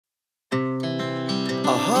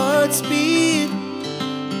Our hearts beat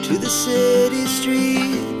to the city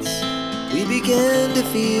streets. We began to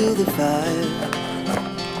feel the fire.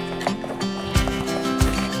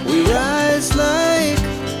 We rise like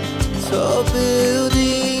tall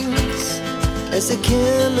buildings as the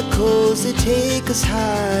chemicals, they take us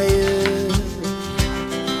higher.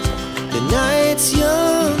 The night's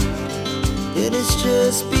young and it's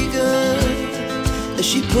just begun as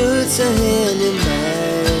she puts her hand in mine.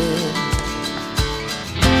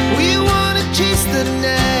 We wanna chase the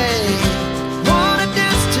night, wanna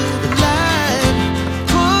dance to the light,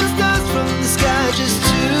 pull the stars from the sky, just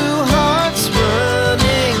two hearts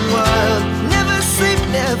running wild. Never sleep,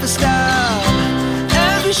 never stop,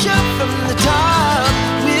 as we shout from the top.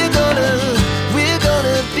 We're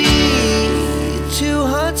gonna be two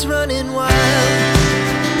hearts running wild.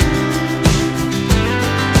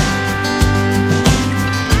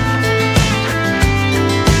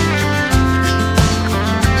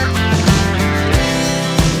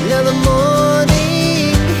 Now the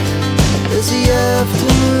morning is the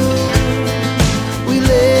afternoon. We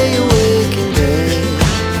lay awake in bed.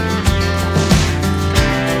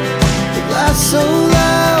 The glass so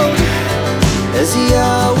loud as the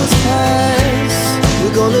hours pass.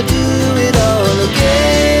 We're gonna do